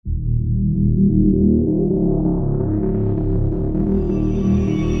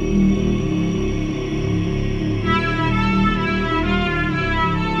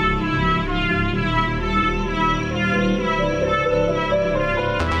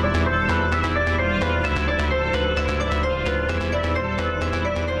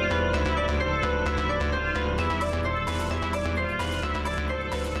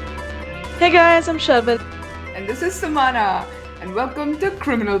Hey guys, I'm Sharvil. And this is Samana, and welcome to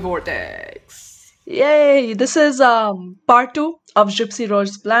Criminal Vortex. Yay! This is part two of Gypsy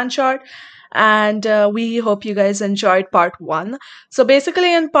Rose Blanchard, and we hope you guys enjoyed part one. So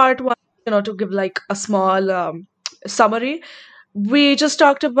basically, in part one, to give like a small summary, we just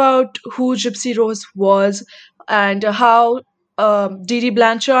talked about who Gypsy Rose was and how Dee Dee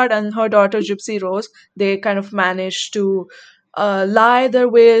Blanchard and her daughter Gypsy Rose they kind of managed to lie their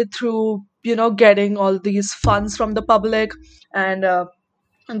way through getting all these funds from the public and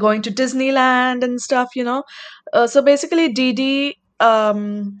going to Disneyland and stuff. So basically, Dee Dee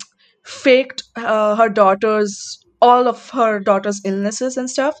faked all of her daughter's illnesses and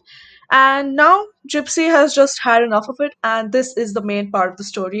stuff. And now Gypsy has just had enough of it, and this is the main part of the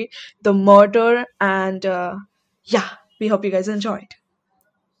story, the murder. And yeah, we hope you guys enjoyed.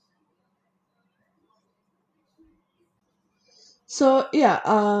 So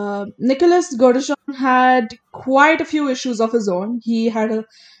yeah, Nicholas Gordon had quite a few issues of his own. He had a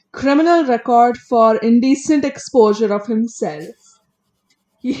criminal record for indecent exposure of himself.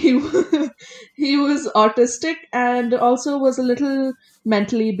 He he was autistic and also was a little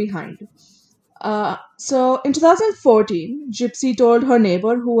mentally behind. So in 2014, Gypsy told her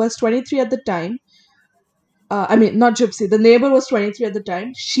neighbor, who was 23 at the time. I mean, not Gypsy. The neighbor was 23 at the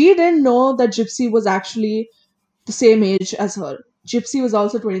time. She didn't know that Gypsy was actually the same age as her. Gypsy was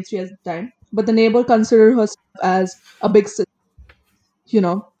also 23 at the time, but the neighbor considered herself as a big sister. You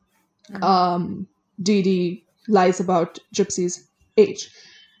know, Dee Dee lies about Gypsy's age.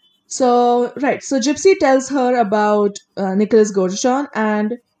 So Gypsy tells her about Nicholas Gorgeon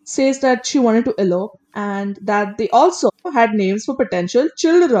and says that she wanted to elope and that they also had names for potential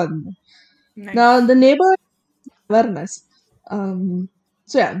children. Now, Nice. the neighbor awareness. Um,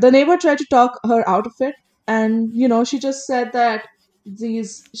 so yeah, the neighbor tried to talk her out of it, and she just said that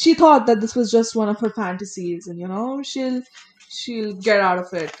she thought that this was just one of her fantasies, and she'll get out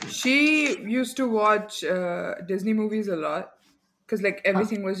of it. She used to watch Disney movies a lot because, like, Uh,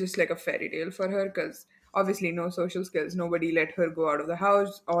 everything was just like a fairy tale for her because obviously no social skills. Nobody let her go out of the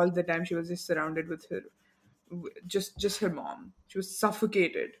house. All the time she was just surrounded with just her mom. She was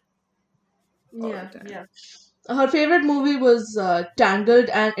suffocated all the yeah, time. yeah. Her favorite movie was Tangled,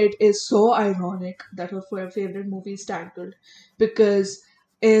 and it is so ironic that her favorite movie is Tangled because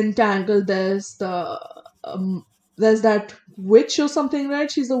in Tangled there's that witch or something,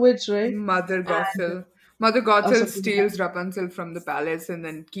 right? She's a witch, right? Mother And Gothel. Mother Gothel something like steals Rapunzel from the palace and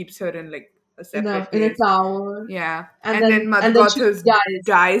then keeps her in like a that. separate In a place. tower, Yeah. and And then then Mother and then she Gothel dies.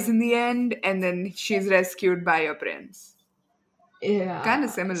 dies in the end and then she's rescued by a prince. Kind of Yeah.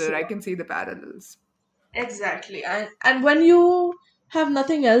 similar. I So can see the parallels. exactly, and when you have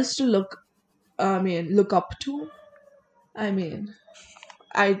nothing else to look up to. I mean,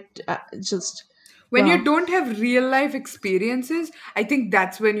 I just When you well, don't have real life experiences, I think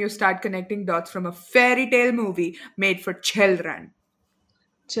that's when you start connecting dots from a fairy tale movie made for children.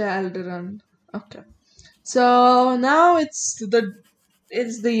 children. Okay. So now it's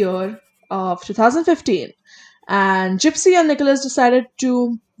the year of 2015, and Gypsy and Nicholas decided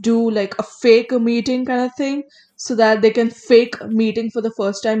to do like a fake meeting kind of thing, so that they can fake a meeting for the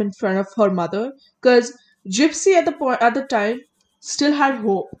first time in front of her mother. Because Gypsy at the time still had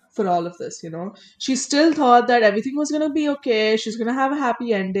hope for all of this. She still thought that everything was gonna be okay. She's gonna have a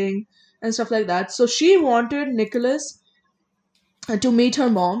happy ending and stuff like that. So she wanted Nicholas to meet her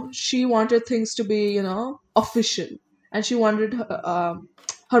mom. She wanted things to be, official, and she wanted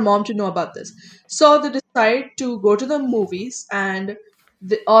her mom to know about this. So they decide to go to the movies, and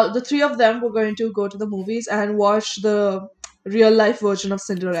the three of them were going to go to the movies and watch the real life version of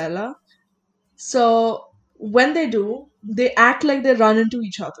Cinderella. So when they do, they act like they run into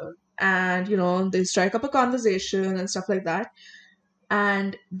each other, and they strike up a conversation and stuff like that.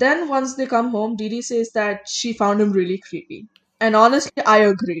 And then once they come home, Didi says that she found him really creepy. And honestly, I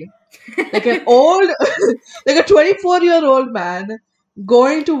agree. Like an old, like a 24-year-old man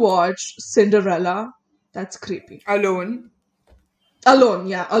going to watch Cinderella, that's creepy. Alone. Alone,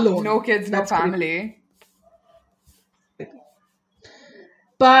 yeah, alone. No kids, no That's creepy. family.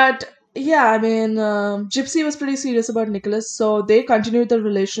 But yeah, I mean, Gypsy was pretty serious about Nicholas, so they continued the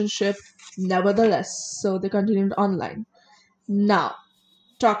relationship nevertheless. So they continued online. Now,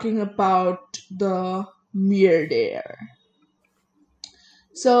 talking about the murder.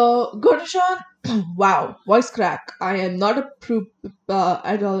 So, Gordon, wow, voice crack. I am not a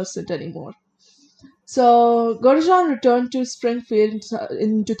adolescent anymore. So, Gordon returned to Springfield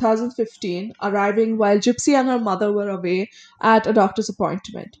in 2015, arriving while Gypsy and her mother were away at a doctor's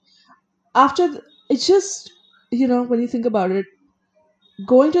appointment. It's just, when you think about it,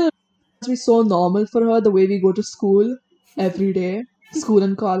 going to the must be so normal for her the way we go to school every day, school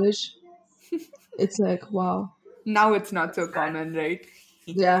and college. It's like, wow. Now it's not so common, right?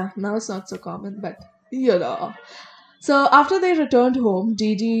 Yeah, now it's not so common, but you know. So after they returned home,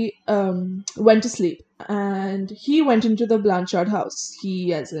 Didi went to sleep and he went into the Blanchard house.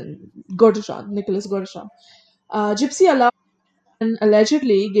 He, as in Godeschon, Nicholas Godeschon. Gypsy allowed and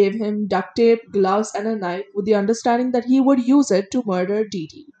allegedly gave him duct tape, gloves, and a knife with the understanding that he would use it to murder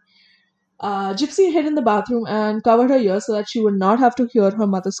Didi. Gypsy hid in the bathroom and covered her ears so that she would not have to hear her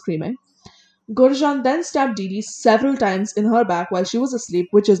mother screaming. Godeschon then stabbed Didi several times in her back while she was asleep,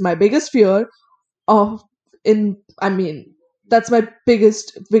 which is my biggest fear of in I mean that's my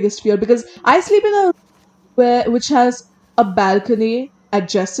biggest fear because I sleep in a where which has a balcony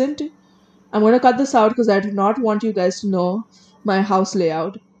adjacent. I'm gonna cut this out because I do not want you guys to know my house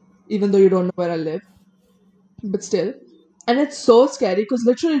layout, even though you don't know where I live, but still. And it's so scary because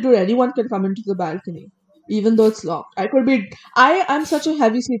literally, dude, anyone can come into the balcony, even though it's locked. I'm such a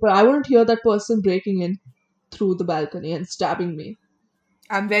heavy sleeper. I wouldn't hear that person breaking in through the balcony and stabbing me.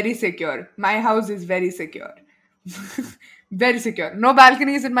 I'm very secure. My house is very secure. Very secure. No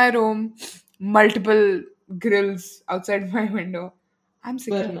balconies in my room, multiple grills outside my window. I'm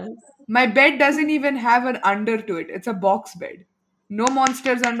Very secure. nice. My bed doesn't even have an under to it. It's a box bed. No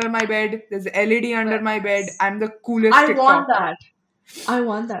monsters under my bed. There's LED under Very my bed. nice. I'm the coolest I want TikToker. that. I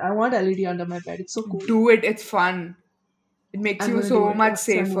want that. I want LED under my bed. It's so cool. Do it. It's fun. It makes I'm you gonna do so it much once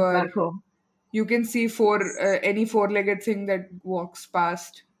I move safer. back home. You can see any four-legged thing that walks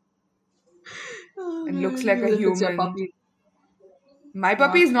past and looks like a Even if it's your human. puppy. My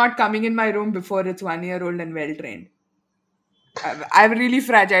puppy Wow. is not coming in my room before it's 1 year old and well trained. I have really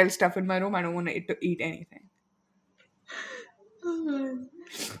fragile stuff in my room. I don't want it to eat anything.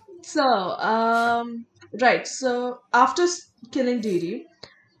 So, right. So after killing Didi,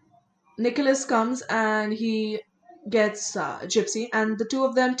 Nicholas comes and he gets Gypsy, and the two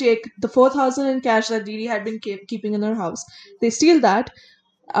of them take the 4,000 in cash that Didi had been keeping in her house. They steal that.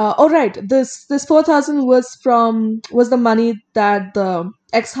 Oh right, this 4,000 was the money that the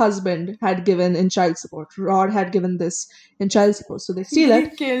ex-husband had given in child support. Rod had given this in child support, so they steal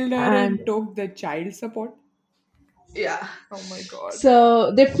it, They killed her and and took the child support. yeah. Oh my god.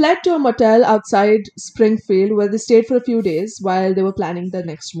 So they fled to a motel outside Springfield where they stayed for a few days while they were planning their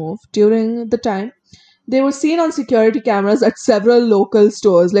next move. During the time, they were seen on security cameras at several local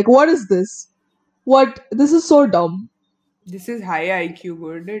stores. Like, what is this? What? This is so dumb. This is high IQ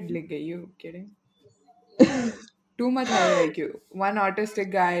worded. Like, are you kidding? Too much high IQ. One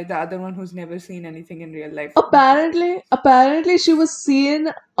autistic guy, the other one who's never seen anything in real life. Apparently, she was seen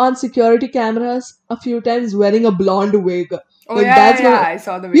on security cameras a few times wearing a blonde wig. Oh Like, yeah, that's yeah, yeah. gonna. I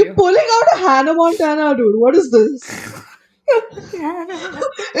saw the You're video. pulling out a Hannah Montana, dude. What is this? Yeah, no.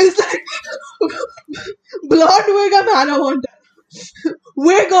 It's like blonde wig of Hannah Montana.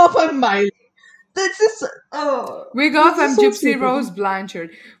 Wig off of Miley. This is Wig off, this is I'm so Gypsy stupid. Rose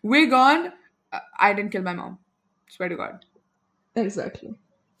Blanchard. Wig on, I didn't kill my mom. Swear to God. Exactly.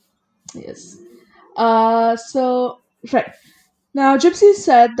 Yes. So right. Now, Gypsy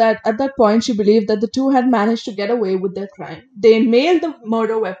said that at that point she believed that the two had managed to get away with their crime. They mailed the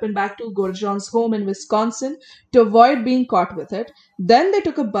murder weapon back to Gorjon's home in Wisconsin to avoid being caught with it. Then they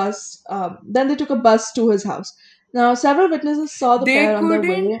took a bus. Then they took a bus to his house. Now, several witnesses saw the They pair on their way.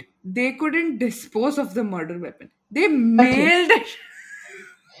 couldn't they couldn't dispose of the murder weapon. They Okay, mailed it.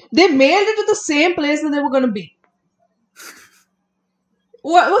 they mailed it to the same place that they were going to be.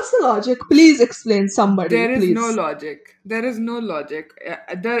 What's the logic? Please explain, somebody, There is no please. logic. There is no logic.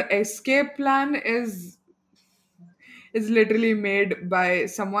 The escape plan is literally made by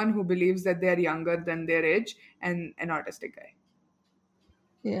someone who believes that they are younger than their age and an autistic guy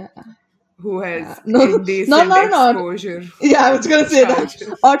Yeah. who Yeah. has No, no, indecent no, no. exposure Yeah, I was gonna say that. charges.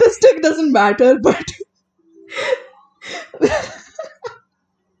 Autistic doesn't matter, but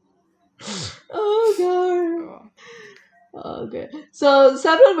oh god. Oh. Okay. So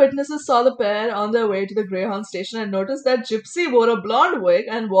several witnesses saw the pair on their way to the Greyhound station and noticed that Gypsy wore a blonde wig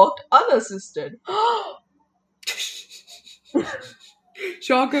and walked unassisted. Oh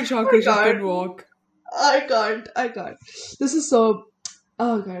Shocker, my shocker, she god. can walk. I can't. This is so.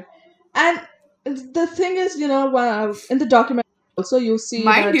 Oh god. And the thing is, in the documentary also you see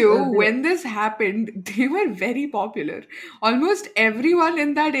Mind that you, when this happened, they were very popular. Almost everyone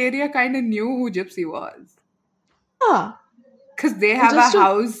in that area kind of knew who Gypsy was. ah, Because they have a just to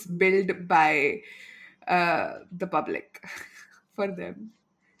house built by the public for them.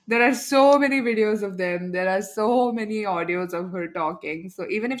 There are so many videos of them. There are so many audios of her talking. So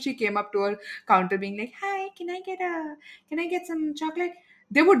even if she came up to her counter being like, "Hi, can I get some chocolate?"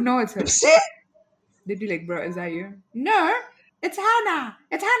 They would know it's her. See? They'd be like, bro, is that you? No, it's Hannah.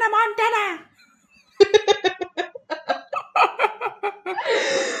 It's Hannah Montana.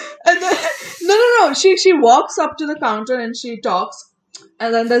 And then, no. She walks up to the counter and she talks,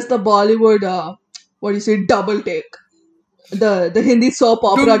 and then there's the Bollywood, what do you say, double take, the Hindi soap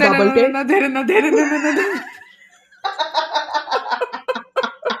Dum opera da na double na na take. na dere na dere na na na na.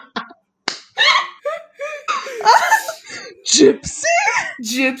 Gypsy.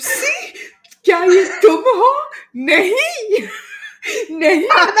 Gypsy क्या ये तुम हो नहीं नहीं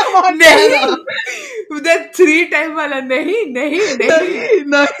Hannah Montana. नहीं that 3 time वाला नहीं नहीं नहीं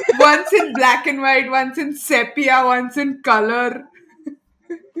No. once in black and white, once in sepia, once in color.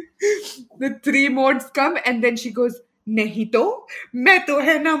 The 3 modes come and then she goes नहीं तो मैं तो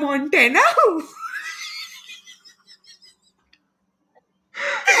है ना मोंटेना हूँ.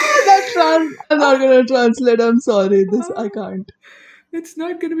 I'm not gonna translate. I'm sorry. This I can't. It's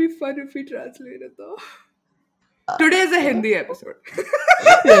not gonna be fun if we translate it though. Today is a Hindi episode.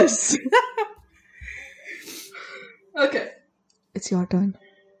 Yes. Okay. It's your turn.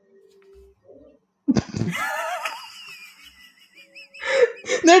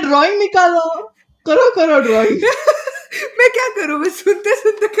 नहीं drawing निकालो. करो drawing. मैं क्या करूं, मैं सुनते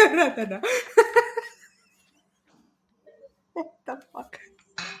सुनते कर रहा था ना. What the fuck?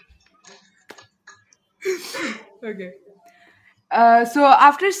 Okay. So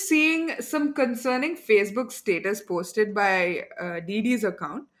after seeing some concerning Facebook status posted by Dee Dee's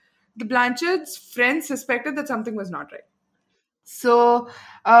account, the Blanchards' friends suspected that something was not right. So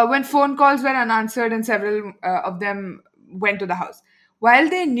when phone calls were unanswered and several of them went to the house, while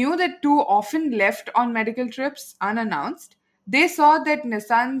they knew that two often left on medical trips unannounced, they saw that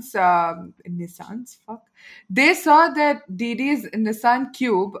Nissan's fuck. They saw that Dee Dee's Nissan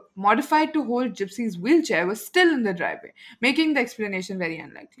Cube, modified to hold Gypsy's wheelchair, was still in the driveway, making the explanation very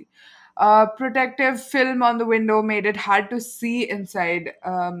unlikely. Protective film on the window made it hard to see inside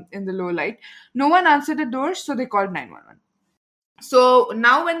in the low light. No one answered the door, so they called 911. So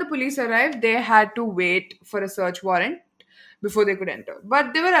now, when the police arrived, they had to wait for a search warrant before they could enter.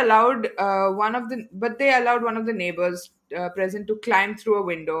 But they were allowed they allowed one of the neighbors present to climb through a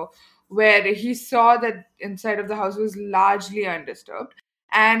window, where he saw that inside of the house was largely undisturbed,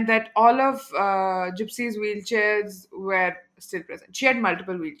 and that all of Gypsy's wheelchairs were still present. She had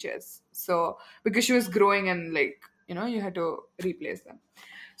multiple wheelchairs, so because she was growing and you had to replace them.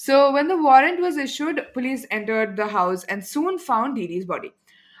 So, when the warrant was issued, police entered the house and soon found Dee Dee's body.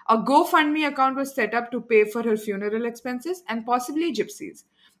 A GoFundMe account was set up to pay for her funeral expenses and possibly Gypsy's.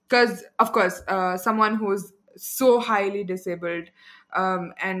 Because, of course, someone who's so highly disabled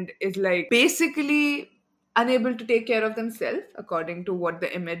and is basically unable to take care of themselves, according to what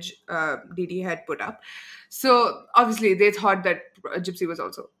the image Dee Dee had put up. So, obviously, they thought that Gypsy was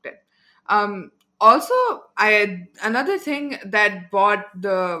also dead. Um, Also, another thing that brought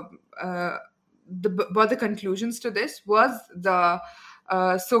the conclusions to this was the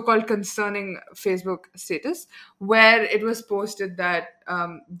so-called concerning Facebook status, where it was posted that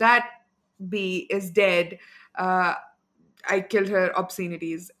that bee is dead. I killed her,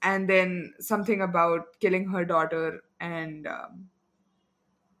 obscenities, and then something about killing her daughter and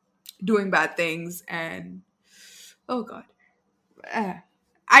doing bad things, and oh god. uh,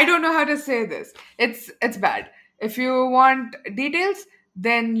 I don't know how to say this. It's bad. If you want details,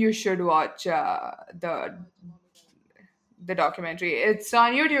 then you should watch the documentary. It's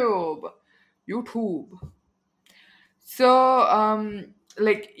on YouTube. YouTube. So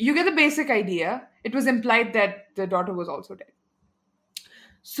you get the basic idea. It was implied that the daughter was also dead.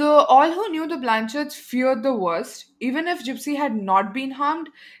 So, all who knew the Blanchards feared the worst. Even if Gypsy had not been harmed,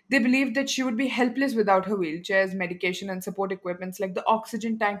 they believed that she would be helpless without her wheelchairs, medication, and support equipments like the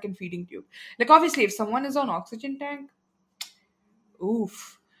oxygen tank and feeding tube. Obviously, if someone is on oxygen tank,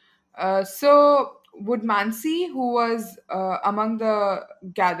 oof. So, Woodmansey, who was among the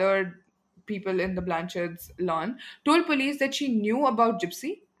gathered people in the Blanchards' lawn, told police that she knew about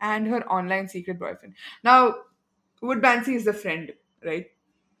Gypsy and her online secret boyfriend. Now, Woodmansey is the friend, right?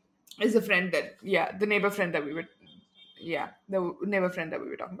 Is a friend that the neighbor friend that we were the neighbor friend that we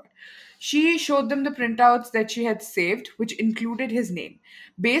were talking about. She showed them the printouts that she had saved, which included his name.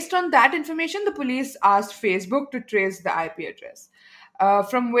 Based on that information, the police asked Facebook to trace the IP address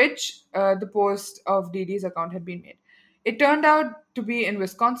from which the post of Dee Dee's account had been made. It turned out to be in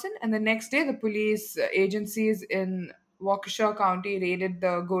Wisconsin, and the next day the police agencies in Waukesha County raided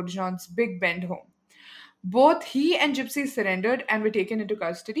the Godejohns' Big Bend home. Both he and Gypsy surrendered and were taken into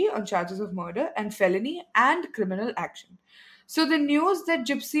custody on charges of murder and felony and criminal action. So the news that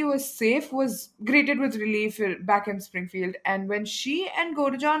Gypsy was safe was greeted with relief back in Springfield, and when she and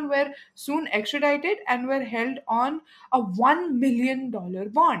Gorjan were soon extradited and were held on a $1 million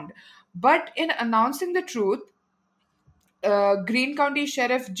bond. But in announcing the truth, Greene County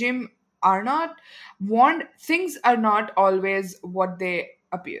Sheriff Jim Arnott warned things are not always what they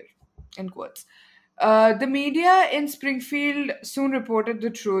appear. In quotes. The media in Springfield soon reported the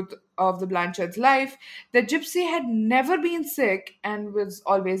truth of the Blanchard's life, that Gypsy had never been sick and was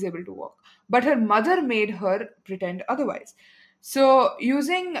always able to walk. But her mother made her pretend otherwise. So,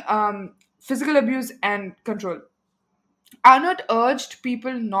 using physical abuse and control, Arnott urged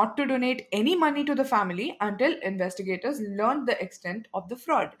people not to donate any money to the family until investigators learned the extent of the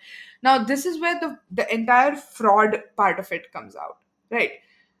fraud. Now, this is where the entire fraud part of it comes out, right?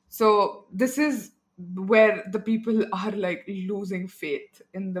 So, this is where the people are like losing faith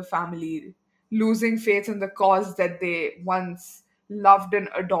in the family, losing faith in the cause that they once loved and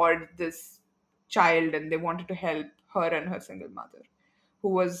adored this child, and they wanted to help her and her single mother, who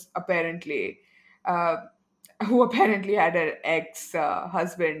was apparently uh, who apparently had an ex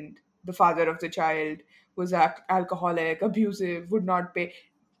husband, the father of the child, was alcoholic, abusive, would not pay.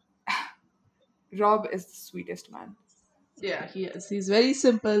 Rob is the sweetest man. Yeah, he is. He's very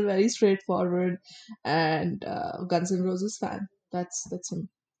simple, very straightforward, and Guns N' Roses fan. That's him.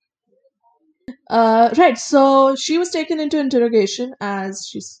 Right. So she was taken into interrogation,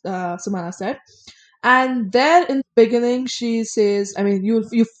 as Samana said, and there in the beginning she says, I mean, you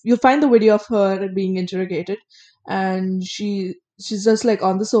find the video of her being interrogated, and she's just like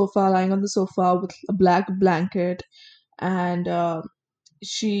on the sofa, lying on the sofa with a black blanket, and the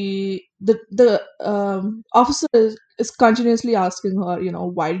officer is continuously asking her,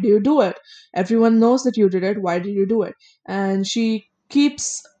 why did you do it? Everyone knows that you did it. Why did you do it? And she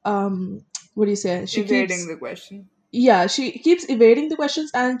keeps what do you say? She Evading keeps the question. Yeah, she keeps evading the questions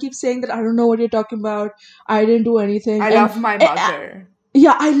and keeps saying that I don't know what you're talking about. I didn't do anything. I And love my eh, mother.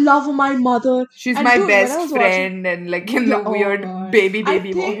 yeah, I love my mother. She's And my dude, when I best was watching, friend, and like in yeah, the oh weird god, baby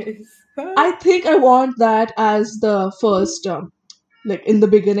voice. I think I want that as the first like in the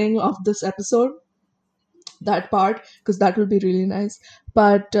beginning of this episode, that part, because that will be really nice.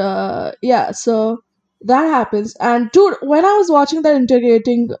 But yeah, so that happens. And dude, when I was watching that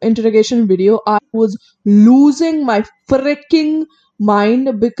interrogation video, I was losing my freaking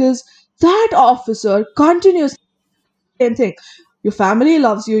mind, because that officer continues same thing. Your family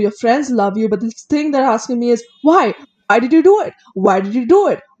loves you, your friends love you, but this thing they're asking me is why? Why did you do it? Why did you do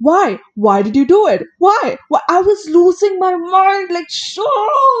it? Why? Why did you do it? Why? Why? I was losing my mind. Like, shut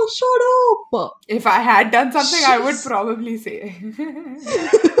up. If I had done something, I would Jeez. probably say.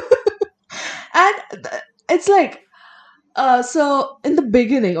 And it's like, so in the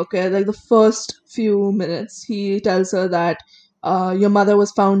beginning, okay, like the first few minutes, he tells her that your mother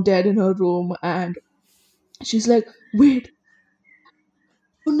was found dead in her room, and she's like, wait,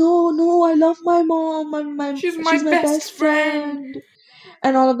 oh, no, no, I love my mom, She's my she's my best best friend. friend,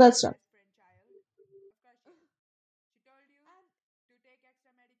 and all of that stuff.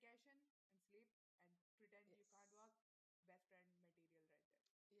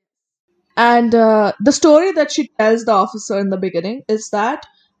 And the story that she tells the officer in the beginning is that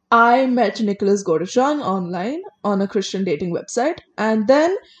I met Nicholas Godeshan online on a Christian dating website, and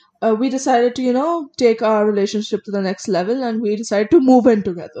then we decided to, take our relationship to the next level, and we decided to move in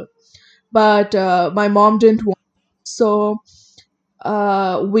together. But my mom didn't want, so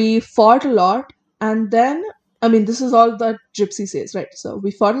we fought a lot, and then, I mean, this is all that Gypsy says, right? So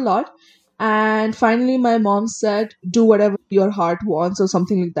we fought a lot, and finally my mom said, do whatever your heart wants, or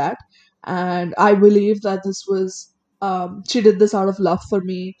something like that. And I believe that this was, she did this out of love for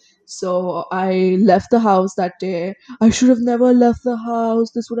me. So I left the house that day. I should have never left the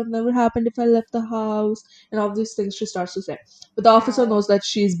house. This would have never happened if I left the house, and all these things she starts to say. But the officer Ow. knows that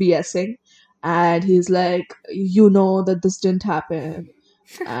she's BSing, and he's like, you know that this didn't happen.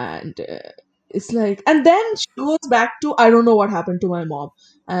 And it's like, and then she goes back to, I don't know what happened to my mom.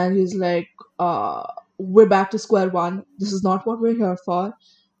 And he's like, uh we're back to square one. This is not what we're here for.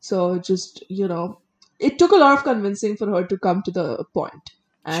 So just, it took a lot of convincing for her to come to the point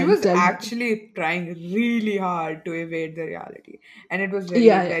She and was tell him. actually trying really hard to evade the reality, and it was very,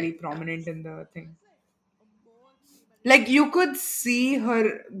 Yeah, yeah. very prominent in the thing. Like you could see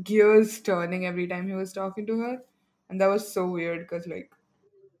her gears turning every time he was talking to her, and that was so weird because like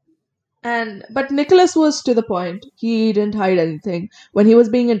And but Nicholas was to the point. He didn't hide anything. When he was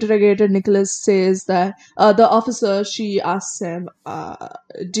being interrogated, Nicholas says that the officer, she asks him,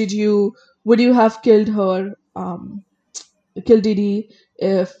 "Did you? Would you have killed her? Killed Didi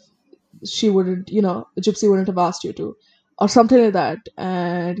if she wouldn't? Gypsy wouldn't have asked you to?" or something like that.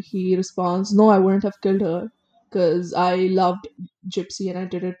 And he responds, "No, I wouldn't have killed her because I loved Gypsy and I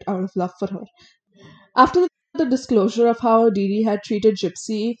did it out of love for her." After the disclosure of how Didi had treated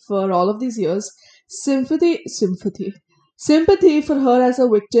Gypsy for all of these years, sympathy for her as a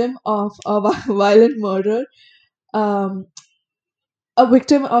victim of a violent murder, um, a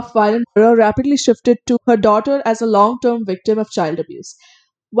victim of violent murder rapidly shifted to her daughter as a long-term victim of child abuse.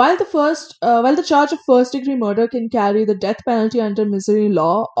 While the charge of first-degree murder can carry the death penalty under Missouri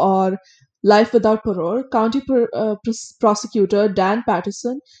law or life without parole, prosecutor Dan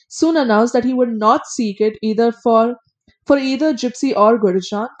Patterson soon announced that he would not seek it for either Gypsy or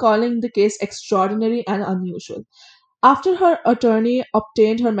Godejan, calling the case extraordinary and unusual. After her attorney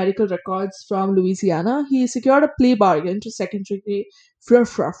obtained her medical records from Louisiana, he secured a plea bargain to second degree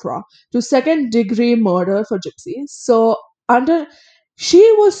murder for Gypsy. Under she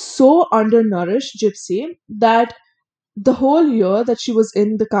was so undernourished, Gypsy, that the whole year that she was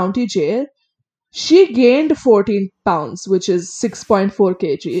in the county jail, she gained 14 pounds, which is 6.4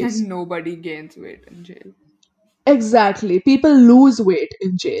 kgs. And nobody gains weight in jail. Exactly. People lose weight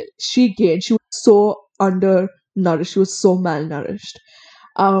in jail. She gained. She was so undernourished. She was so malnourished.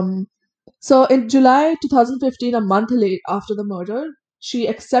 Um, so in July 2015, a month late after the murder, she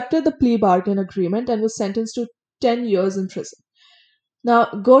accepted the plea bargain agreement and was sentenced to 10 years in prison. Now,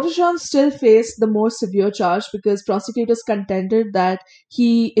 Godejan still faced the more severe charge because prosecutors contended that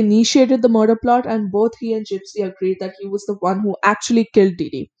he initiated the murder plot and both he and Gypsy agreed that he was the one who actually killed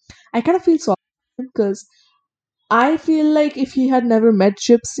Didi. I kind of feel sorry for him because I feel like if he had never met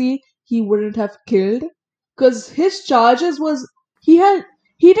Gypsy, he wouldn't have killed. Because his charges was he had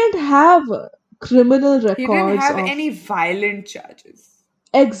he didn't have criminal He didn't records have of any violent charges.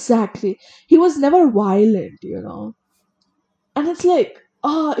 exactly. He was never violent. And it's like,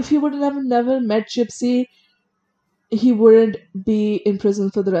 if he would have never met Gypsy, he wouldn't be in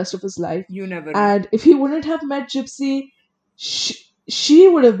prison for the rest of his life. You never know. And if he wouldn't have met Gypsy, she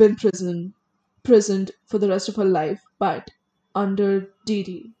would have been prisoned for the rest of her life, but under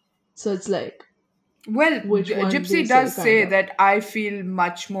Didi. So it's like, Well, which one do you Gypsy say, does kind say of? that I feel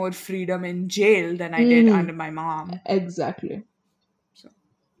much more freedom in jail than I did Hmm. under my mom. Exactly. So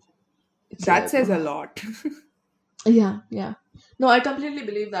It's that like, says a lot. yeah, yeah. No, I completely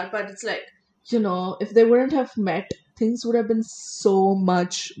believe that, but it's like, if they wouldn't have met, things would have been so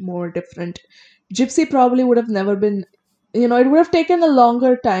much more different. Gypsy probably would have never been, it would have taken a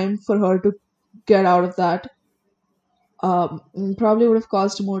longer time for her to get out of that. Probably would have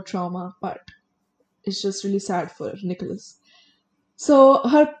caused more trauma, but it's just really sad for Nicholas.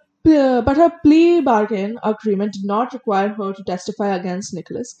 But her plea bargain agreement did not require her to testify against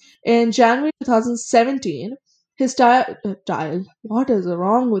Nicholas. In January 2017, what is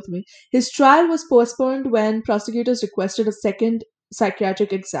wrong with me? His trial was postponed when prosecutors requested a second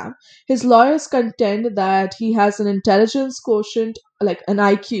psychiatric exam. His lawyers contend that he has an intelligence quotient, like an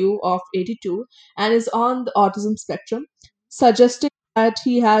IQ of 82, and is on the autism spectrum, suggesting that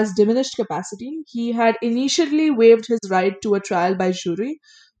he has diminished capacity. He had initially waived his right to a trial by jury,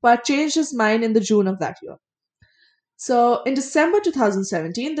 but changed his mind in the June of that year. So in December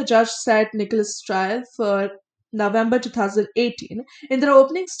 2017, the judge set Nicholas' trial for November 2018. In their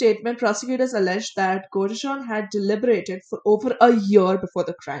opening statement, prosecutors alleged that Godejan had deliberated for over a year before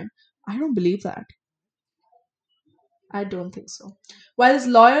the crime. I don't believe that. I don't think so. While his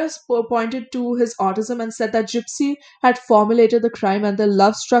lawyers pointed to his autism and said that Gypsy had formulated the crime and the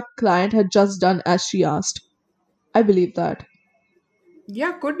love struck client had just done as she asked. I believe that.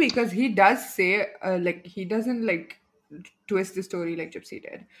 Yeah, could be because he does say, like, he doesn't like twist the story like Gypsy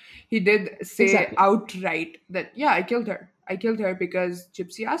did. He did say Exactly. outright that, yeah, I killed her. I killed her because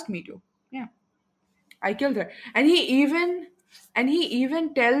Gypsy asked me to. Yeah, I killed her. And he even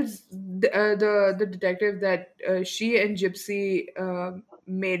tells the detective that she and Gypsy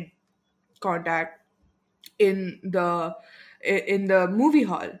made contact in the movie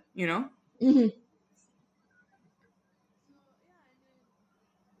hall. Hmm.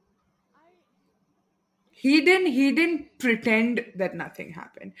 He didn't pretend that nothing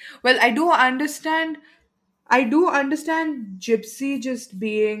happened. Well, I do understand Gypsy just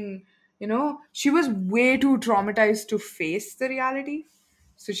being, she was way too traumatized to face the reality,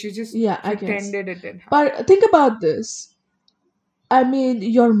 so she just Yeah, I guess. pretended it didn't happen. But think about this. I mean,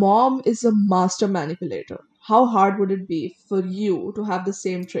 your mom is a master manipulator. How hard would it be for you to have the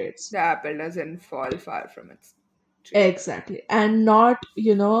same traits? The apple doesn't fall far from its tree. Exactly. And not,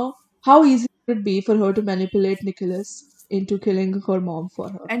 how easy would it be for her to manipulate Nicholas into killing her mom for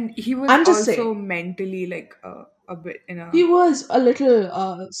her? And he was I'm just saying. also mentally like a bit in He a. was a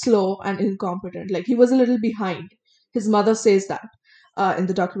little slow and incompetent. Like, he was a little behind. His mother says that in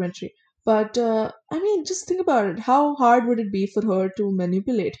the documentary. But I mean, just think about it. How hard would it be for her to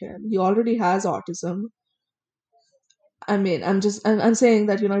manipulate him? He already has autism. I mean, I'm saying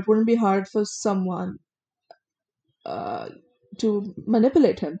that it wouldn't be hard for someone uh, to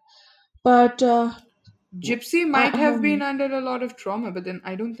manipulate him. But Gypsy uh, might have been um, under a lot of trauma, but then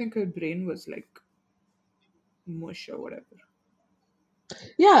I don't think her brain was like mush or whatever.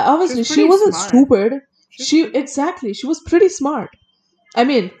 yeah, She was obviously she pretty wasn't smart. stupid. She was She pretty. exactly she was pretty smart. I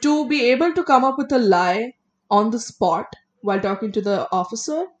mean, to be able to come up with a lie on the spot while talking to the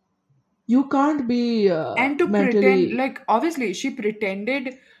officer, you can't be And to pretend, mentally. like, obviously, she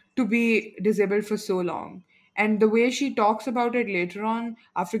pretended to be disabled for so long. And the way she talks about it later on,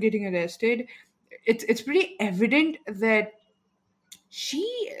 after getting arrested, it's pretty evident that she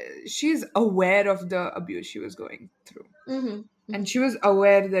she's aware of the abuse she was going through, Hmm. and Hmm. she was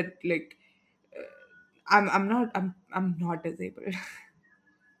aware that like I'm not disabled.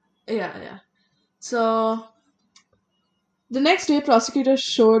 Yeah, yeah. So the next day, prosecutors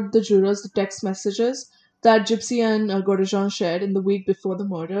showed the jurors the text messages that Gypsy and Godejean shared in the week before the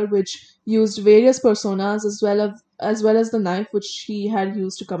murder, which used various personas as well as the knife which he had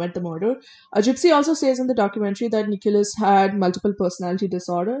used to commit the murder. Gypsy also says in the documentary that Nicholas had multiple personality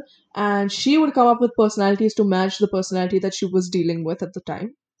disorder, and she would come up with personalities to match the personality that she was dealing with at the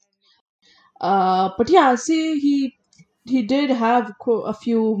time. But yeah, see, he did have a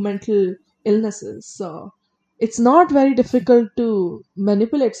few mental illnesses, so it's not very difficult to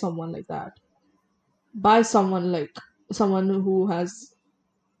manipulate someone like that by someone who has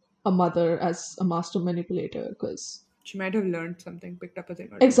a mother as a master manipulator. Because She might have learned something, picked up a thing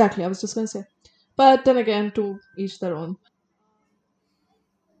or two. exactly, I was just gonna say. But then again, to each their own.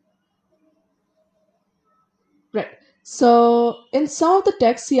 Right. So in some of the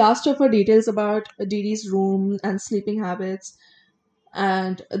texts, he asked her for details about Dee Dee's room and sleeping habits,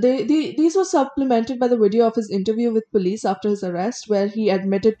 and these were supplemented by the video of his interview with police after his arrest, where he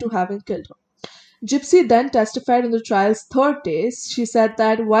admitted to having killed her. Gypsy then testified in the trial's third day. She said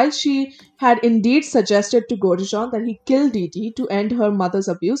that while she had indeed suggested to Godejean that he kill Didi to end her mother's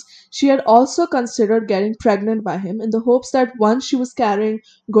abuse, she had also considered getting pregnant by him in the hopes that once she was carrying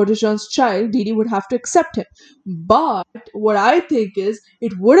Godejean's child, Didi would have to accept him. But what I think is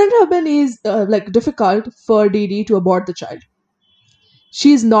it wouldn't have been difficult for Didi to abort the child.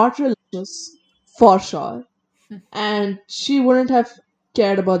 She's not religious, for sure, and she wouldn't have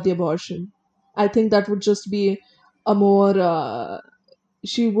cared about the abortion. I think that would just be a more,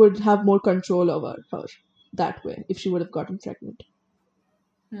 she would have more control over her that way if she would have gotten pregnant.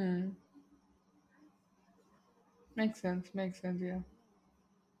 Hmm. Makes sense. Makes sense. Yeah.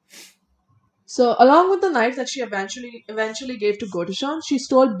 So, along with the knife that she eventually gave to Godejean, she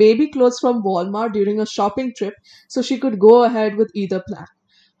stole baby clothes from Walmart during a shopping trip so she could go ahead with either plan.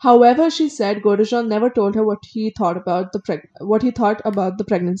 However, she said Godejean never told her what he thought about the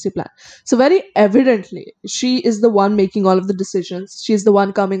pregnancy plan. So very evidently, she is the one making all of the decisions. She's the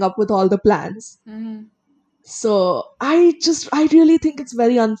one coming up with all the plans. Mm-hmm. So I really think it's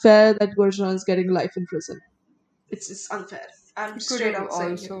very unfair that Godejean is getting life in prison. It's unfair. I'm She could straight have out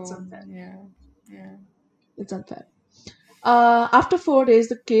saying it. It's also. unfair. Yeah. Yeah. It's unfair. After 4 days,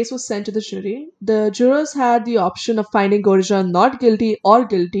 the case was sent to the jury. The jurors had the option of finding Gorejan not guilty or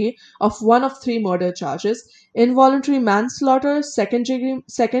guilty of one of three murder charges: involuntary manslaughter, second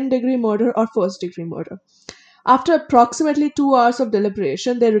degree murder, or first-degree murder. After approximately 2 hours of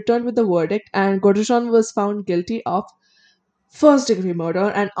deliberation, they returned with the verdict, and Gorejan was found guilty of first-degree murder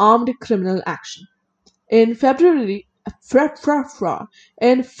and armed criminal action. In February,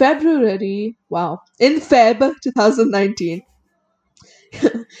 in February, wow, in Feb 2019,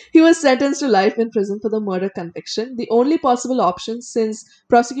 he was sentenced to life in prison for the murder conviction, the only possible option since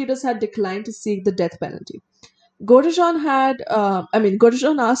prosecutors had declined to seek the death penalty. Godejean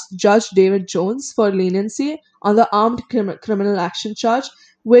asked Judge David Jones for leniency on the armed criminal action charge,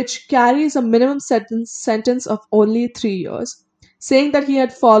 which carries a minimum sentence of only 3 years. Saying that he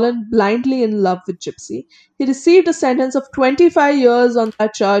had fallen blindly in love with Gypsy, he received a sentence of 25 years on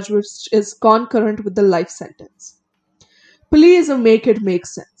that charge, which is concurrent with the life sentence. Please make it make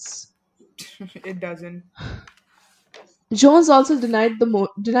sense. It doesn't. Jones also denied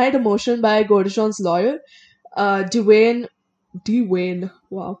a motion by Godejean's lawyer, Dwayne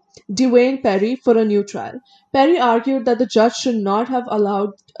wow, Dwayne Perry, for a new trial. Perry argued that the judge should not have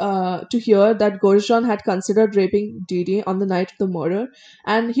allowed to hear that Godejean had considered raping Didi on the night of the murder,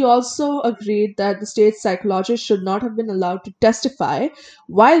 and he also agreed that the state's psychologist should not have been allowed to testify,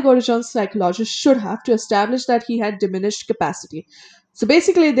 while Godejean's psychologist should have, to establish that he had diminished capacity. So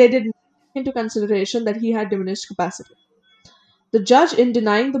basically, they did. into consideration that he had diminished capacity. The judge, in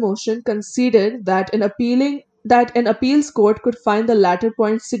denying the motion, conceded that an appeals court could find the latter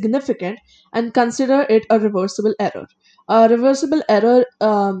point significant and consider it a reversible error. A reversible error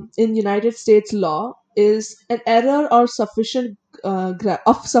in United States law is an error or of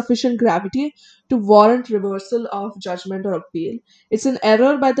sufficient gravity to warrant reversal of judgment or appeal. It's an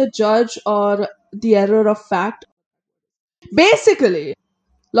error by the judge or the error of fact. Basically,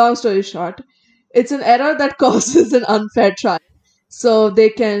 long story short, it's an error that causes an unfair trial. So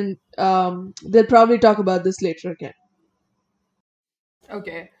they'll probably talk about this later again.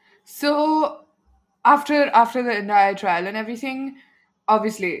 Okay. So after the entire trial and everything,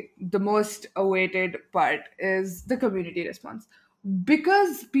 obviously the most awaited part is the community response.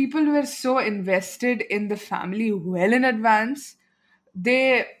 Because people were so invested in the family well in advance,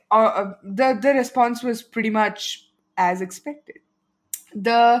 the response was pretty much as expected.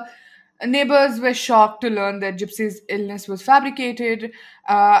 The neighbors were shocked to learn that Gypsy's illness was fabricated.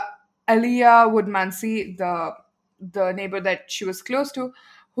 Uh, Aliyah Woodmansey, the neighbor that she was close to,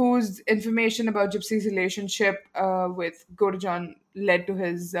 whose information about Gypsy's relationship with Gurjan led to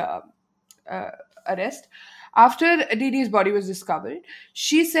his uh, arrest. After Didi's body was discovered,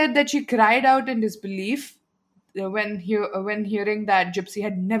 she said that she cried out in disbelief when hearing that Gypsy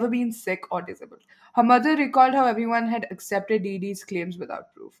had never been sick or disabled. Her mother recalled how everyone had accepted Dee Dee's claims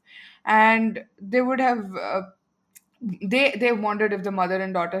without proof, and they would have. They wondered if the mother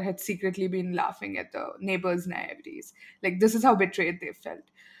and daughter had secretly been laughing at the neighbors' naiveties. Like, this is how betrayed they felt.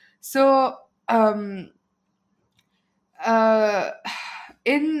 So, uh,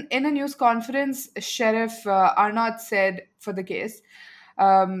 in a news conference, Sheriff Arnott said for the case,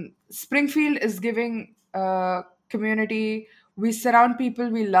 Springfield is giving community. We surround people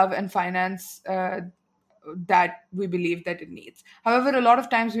we love and finance that we believe that it needs. However, a lot of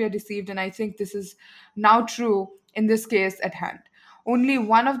times we are deceived, and I think this is now true in this case at hand. Only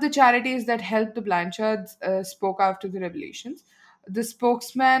one of the charities that helped the Blanchards spoke after the revelations. The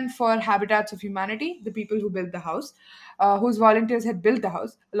spokesman for Habitats of Humanity, the people who built the house, whose volunteers had built the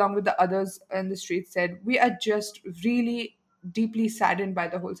house, along with the others in the street, said, "We are just really deeply saddened by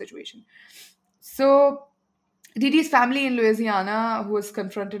the whole situation." So, Didi's family in Louisiana, who was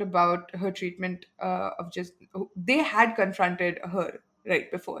confronted about her treatment of just, they had confronted her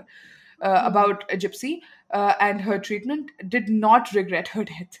right before Hmm. about a Gypsy and her treatment, did not regret her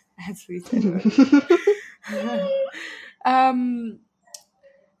death, as we said earlier. um,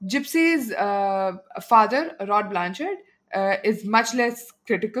 Gypsy's father, Rod Blanchard, is much less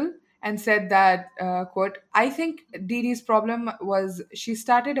critical and said that, quote, "I think Dee Dee's problem was she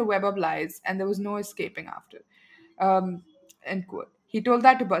started a web of lies and there was no escaping after." Um, end quote. He told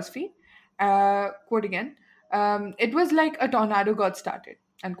that to BuzzFeed. Quote again, "It was like a tornado got started,"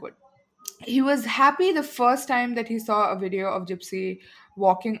 unquote. He was happy the first time that he saw a video of Gypsy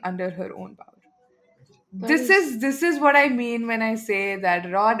walking under her own power. That This is, is this is what I mean when I say that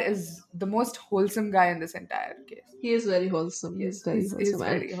Rod is the most wholesome guy in this entire case. he is very wholesome. He's very He's wholesome,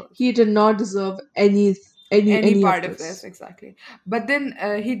 and very he wholesome. did not deserve Any any of part of this, this. exactly. But then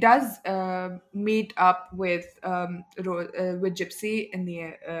he does meet up with Gypsy in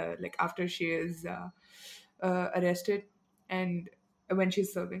the like after she is arrested and when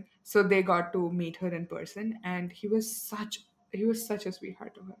she's serving. So they got to meet her in person, and he was such a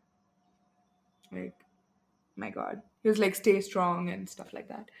sweetheart to her. Like, my God, he was like, "Stay strong" and stuff like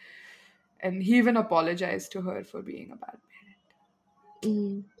that. And he even apologized to her for being a bad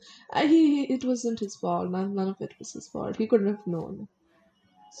Mm. It wasn't his fault. None of it was his fault. He couldn't have known.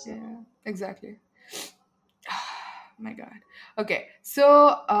 So, parent. Yeah, exactly. My God. Okay,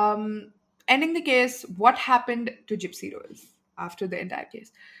 so ending the case, what happened to Gypsy Rose after the entire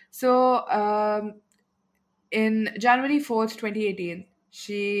case? So in January 4th, 2018,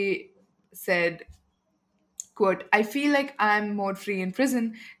 she said, quote, "I feel like I'm more free in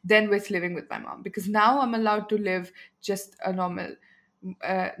prison than with living with my mom because now I'm allowed to live just a normal,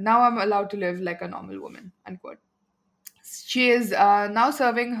 now I'm allowed to live like a normal woman," unquote. She is now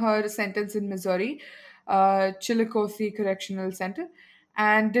serving her sentence in Missouri, Chillicothe Correctional Center,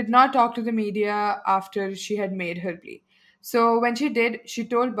 and did not talk to the media after she had made her plea. So when she did, she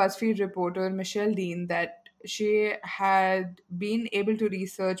told BuzzFeed reporter Michelle Dean that she had been able to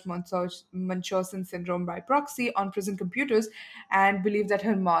research Munchausen syndrome by proxy on prison computers and believed that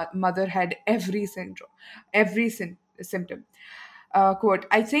her mother had every syndrome, every symptom. Quote,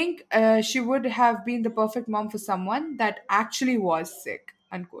 "I think she would have been the perfect mom for someone that actually was sick,"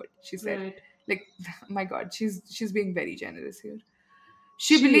 unquote, she said. right. Like, my God, she's being very generous here.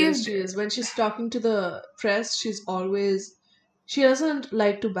 She She is. believed, She is. When she's talking to the press, She doesn't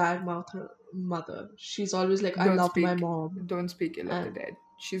like to badmouth her mother. She's always like, I Don't loved my speak. mom. Don't speak ill of the And dead.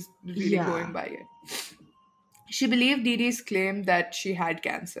 She's really going yeah, by it. She believed Dee Dee's claim that she had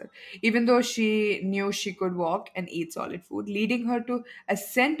cancer, even though she knew she could walk and eat solid food, leading her to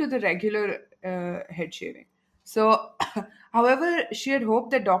assent to the regular head shaving. So, however, she had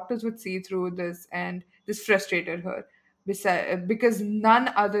hoped that doctors would see through this, and this frustrated her because none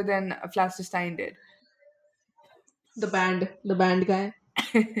other than Flasterstein the band guy,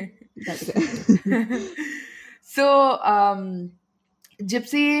 did. that guy. So,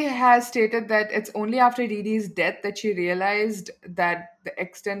 Gypsy has stated that it's only after Dee Dee's death that she realized the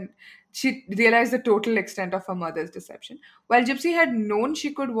total extent of her mother's deception. While Gypsy had known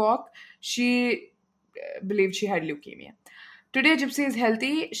she could walk, she believed she had leukemia. Today, Gypsy is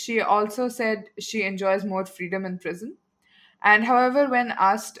healthy. She also said she enjoys more freedom in prison. And however, when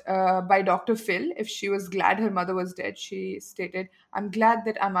asked by Dr. Phil if she was glad her mother was dead, she stated, I'm glad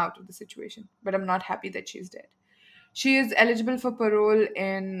that I'm out of the situation, but I'm not happy that she's dead. She is eligible for parole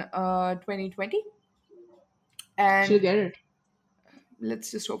in 2020, She'll and get it.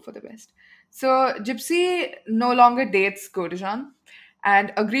 let's just hope for the best. So Gypsy no longer dates Godejan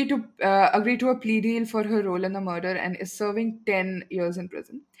and agreed to a plea deal for her role in the murder and is serving 10 years in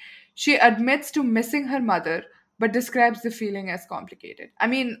prison. She admits to missing her mother but describes the feeling as complicated. I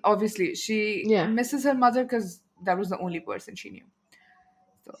mean, obviously, she Yeah, misses her mother because that was the only person she knew.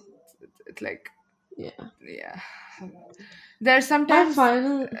 So it's like, yeah. yeah. There's My sometimes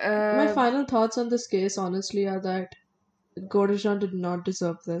final my uh, final thoughts on this case, honestly, are that Godejan did not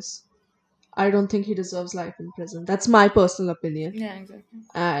deserve this. I don't think he deserves life in prison. That's my personal opinion. yeah, exactly.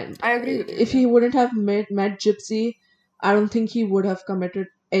 And I agree with you. if Yeah. he wouldn't have met Gypsy, I don't think he would have committed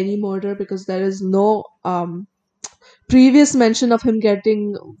any murder because there is no previous mention of him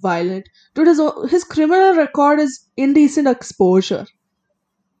getting violent. Dude, his criminal record is indecent exposure.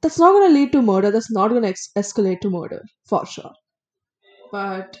 That's not going to lead to murder. That's not going to escalate to murder for sure.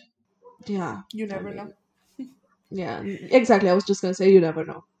 But yeah, You I never know. mean, yeah, exactly. I was just going to say you never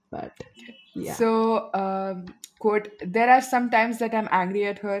know. But yeah, So, quote, there are some times that I'm angry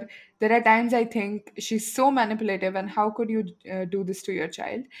at her. There are times I think she's so manipulative, and how could you do this to your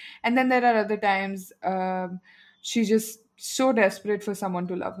child? And then there are other times she's just so desperate for someone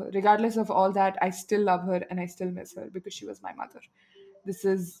to love her. Regardless of all that, I still love her and I still miss her because she was my mother. This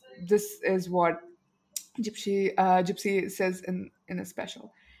is what Gypsy says in a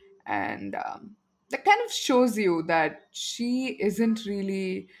special, and that kind of shows you that she isn't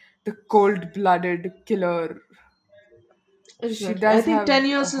really the cold-blooded killer. She exactly. I does think have 10 a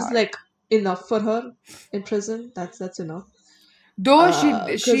years is heart, like enough for her in prison. That's enough. though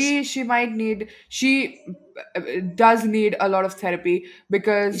Because she might need she does need a lot of therapy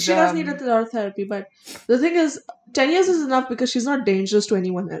because she does need a lot of therapy, but the thing is, 10 years is enough because she's not dangerous to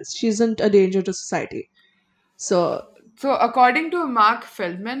anyone else. She isn't a danger to society. So so according to Mark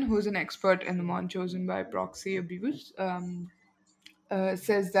Feldman, who's an expert in the mon chosen by proxy abuse,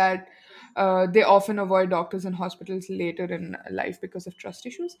 says that they often avoid doctors and hospitals later in life because of trust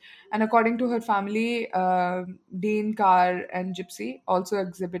issues. And according to her family, Dean, Carr, and Gypsy also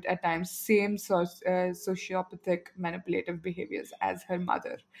exhibit at times same sociopathic manipulative behaviors as her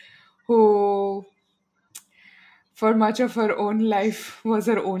mother, who for much of her own life was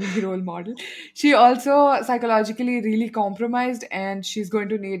her only role model. She also psychologically really compromised, and she's going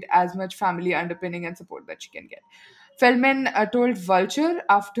to need as much family underpinning and support that she can get. Feldman told Vulture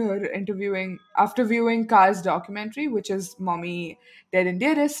after viewing Carr's documentary, which is "Mommy Dead and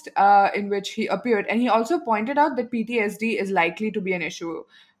Dearest," in which he appeared, and he also pointed out that PTSD is likely to be an issue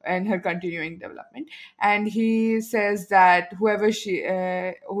in her continuing development. And he says that whoever she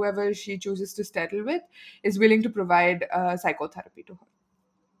chooses to settle with is willing to provide psychotherapy to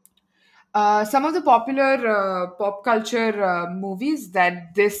her. Some of the popular pop culture movies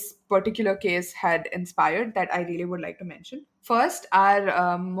that this particular case had inspired that I really would like to mention. First,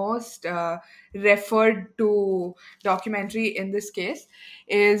 our most referred to documentary in this case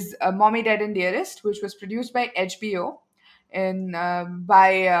is Mommy Dead and Dearest, which was produced by HBO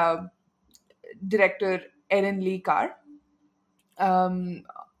by director Erin Lee Carr, um,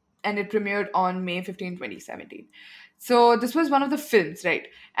 and it premiered on May 15, 2017. So this was one of the films, right?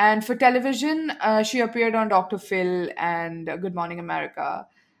 And for television, she appeared on Dr. Phil and Good Morning America,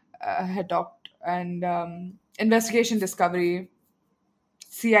 had talked, and Investigation Discovery,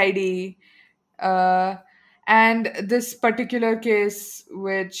 CID, uh, and this particular case,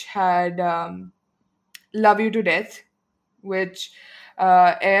 which had Love You to Death, which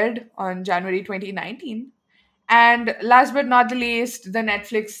aired on January 2019. And last but not the least, the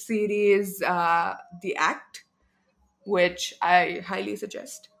Netflix series The Act, which I highly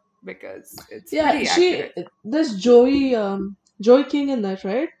suggest because it's Yeah, pretty she accurate. there's Joey King in that,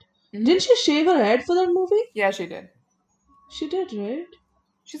 right? Hmm. Didn't she shave her head for that movie? Yeah, she did. She did, right?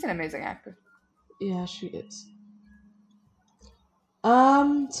 She's an amazing actor. Yeah, she is.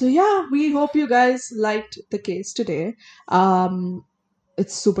 So yeah, we hope you guys liked the case today.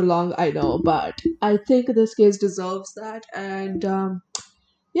 It's super long, I know, but I think this case deserves that. And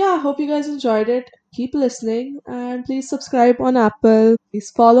yeah, I hope you guys enjoyed it. Keep listening and please subscribe on Apple.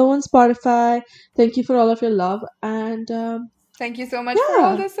 Please follow on Spotify. Thank you for all of your love. And Thank you so much for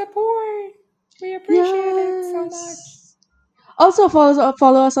all yeah, the support. We appreciate it so much. yes. Also,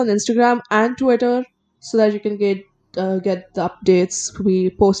 follow us on Instagram and Twitter so that you can get the updates. We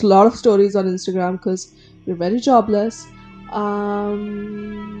post a lot of stories on Instagram because we're very jobless.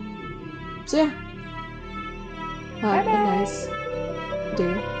 So yeah, Bye have a nice bye.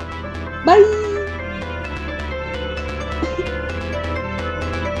 day.